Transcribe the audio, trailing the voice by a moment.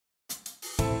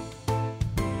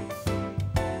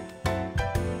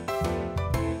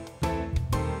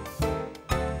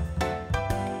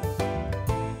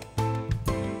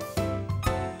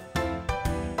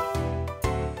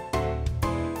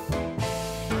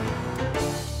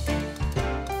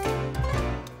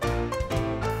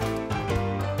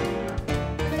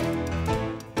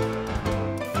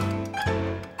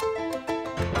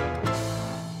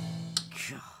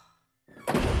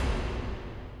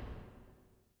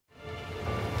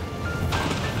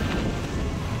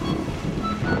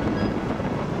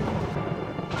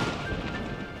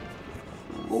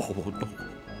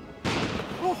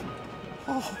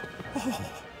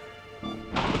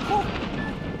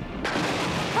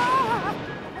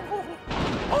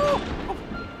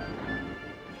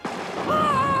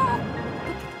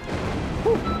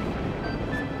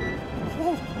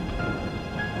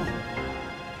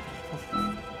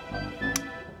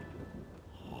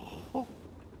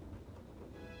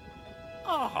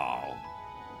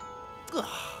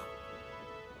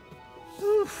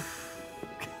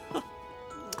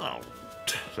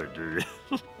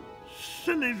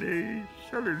Silly me,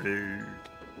 silly me.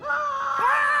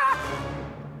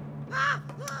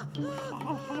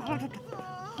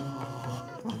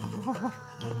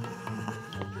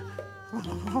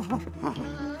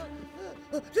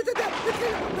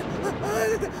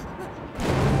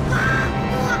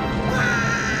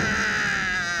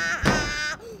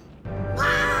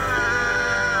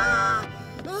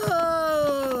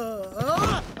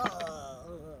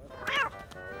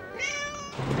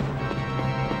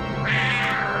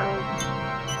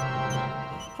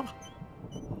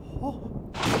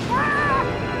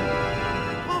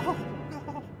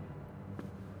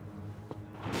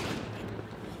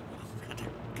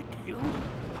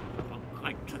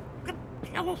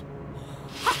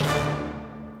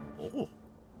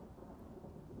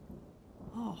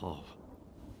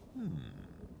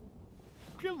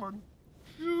 Come on,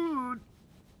 shoot.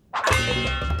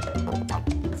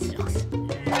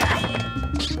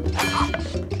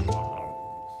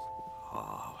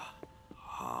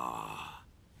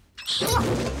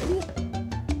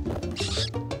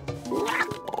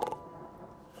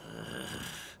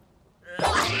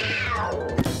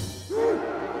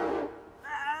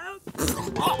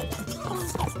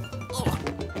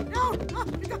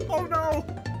 Oh no!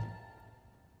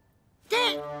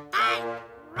 Get that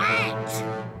rat!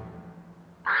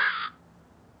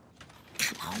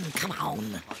 Come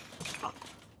on.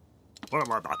 What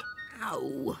about that?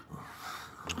 Ow.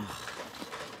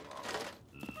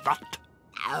 That.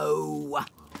 Ow.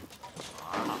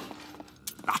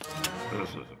 That.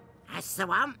 That's the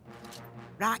one.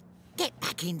 Right, get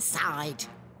back inside.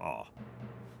 Oh.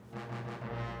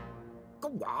 Go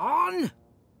on.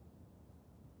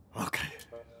 Okay.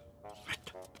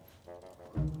 Right.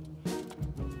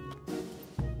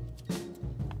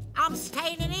 I'm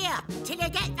staying in here till you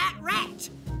get that rat.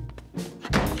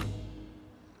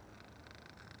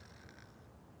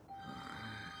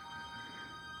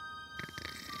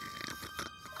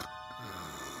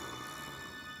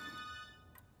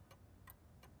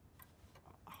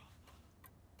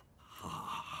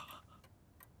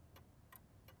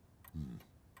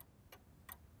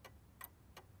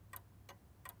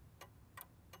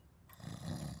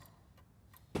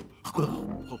 Oh,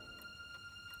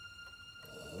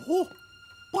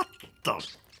 what the?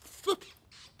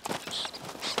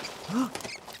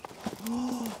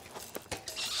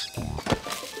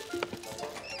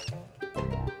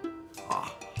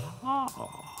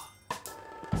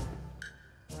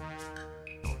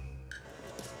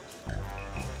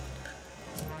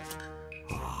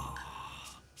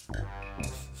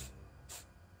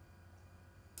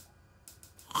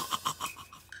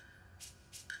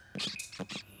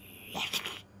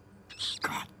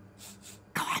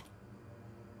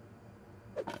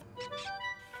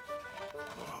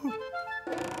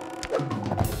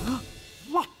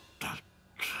 What the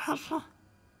treasure?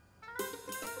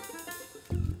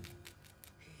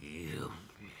 You...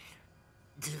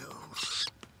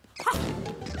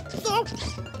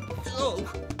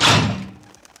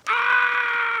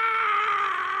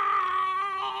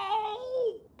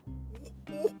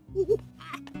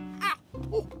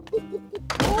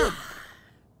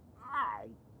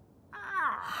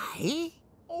 Hey?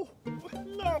 Oh,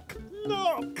 look,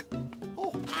 look!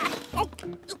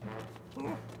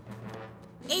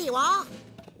 Here you are.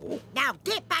 Now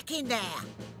get back in there.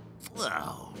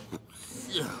 Well,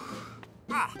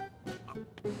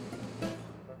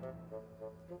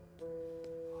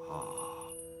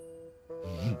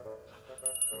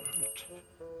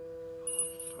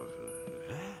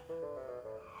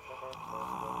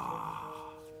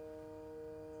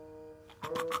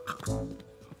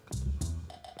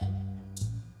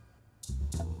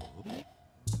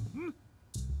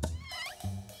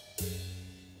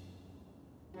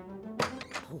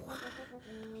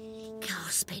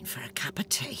 Gasping for a cup of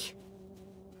tea.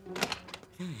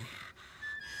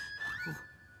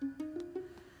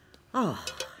 Oh.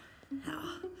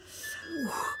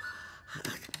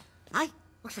 Hey,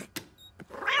 what's it?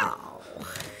 Oh,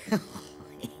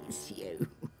 it's you.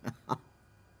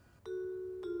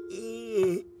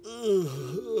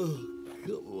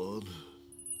 come on.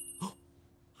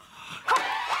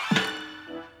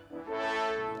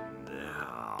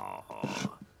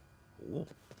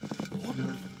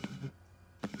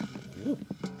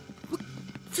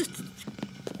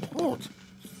 What?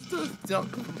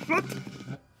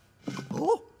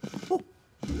 Oh, oh,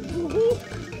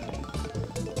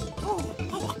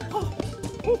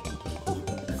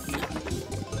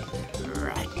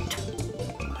 Right.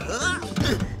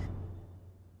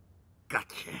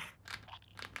 gotcha.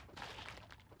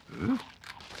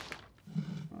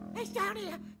 He's down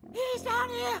here! He's down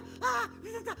here!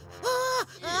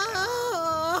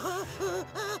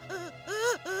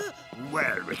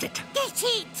 Where is it? Get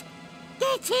it!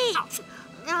 Get it!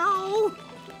 No!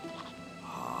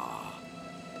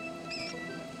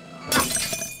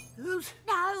 Who's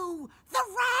No! The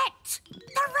rat!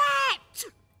 The rat!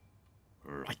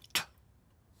 right?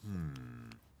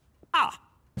 Ah!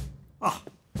 Ah!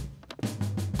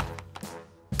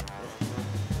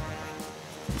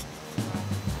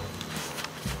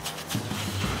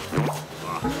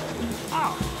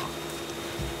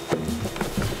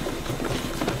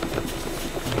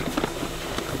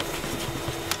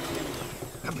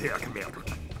 Come here, come here.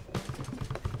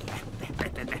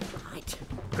 Right.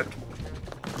 Good.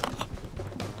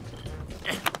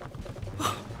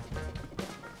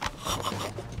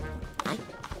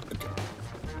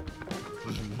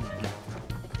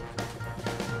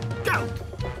 Go!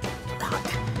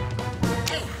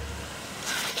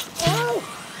 Oh!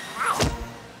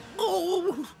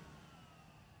 Oh!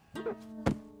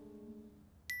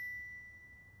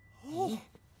 Oh!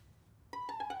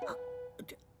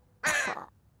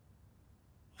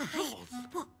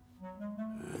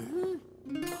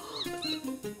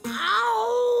 Ow!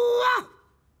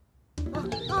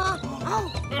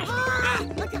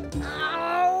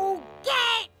 Oh,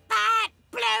 get that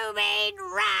blooming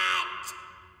rat!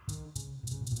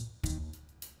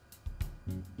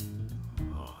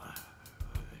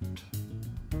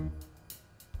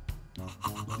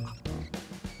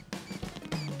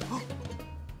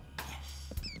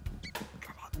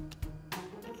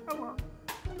 Come on.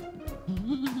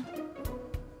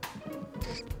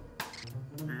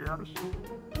 Yes.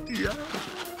 Yes.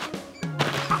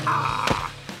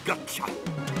 Ha-ha! Gotcha.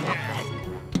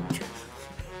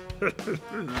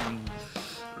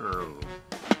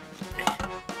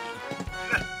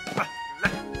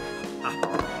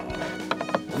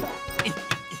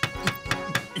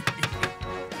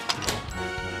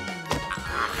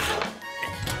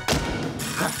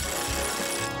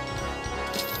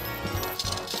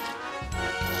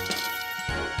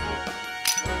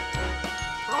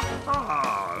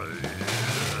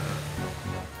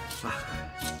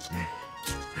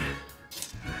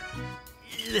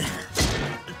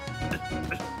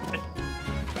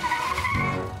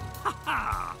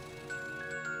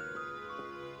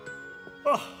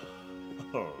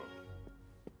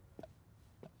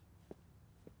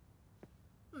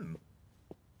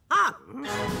 Ah!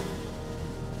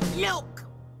 Look!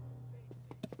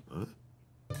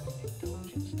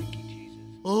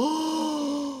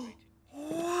 Oh!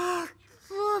 What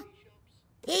the...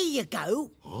 Here you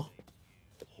go. Oh!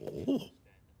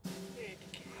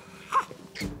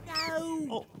 No.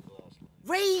 Oh!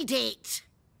 Read it.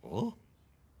 Oh!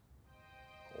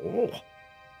 Oh!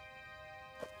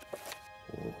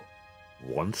 Oh.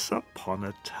 Once upon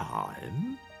a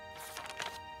time,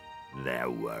 there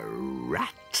were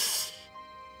rats.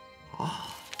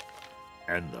 Ah,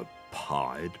 and the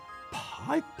Pied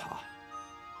Piper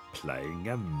playing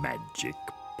a magic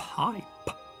pipe.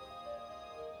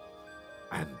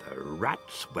 And the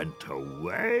rats went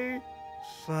away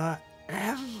forever.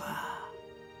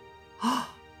 Ah,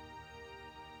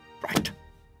 right.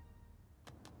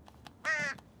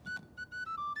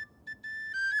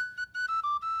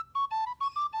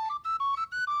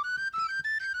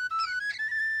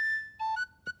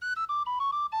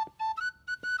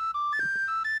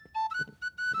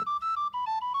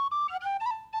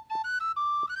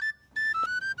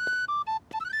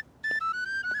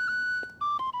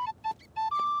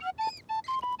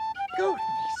 Goodness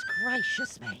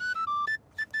gracious me.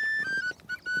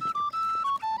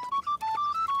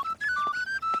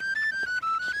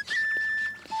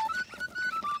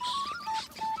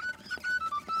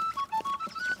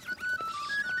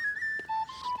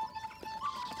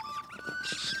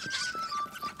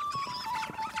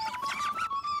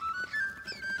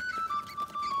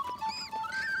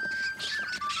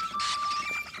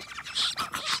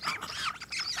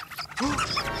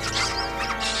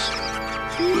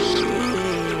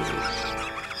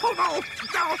 Oh no!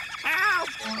 No!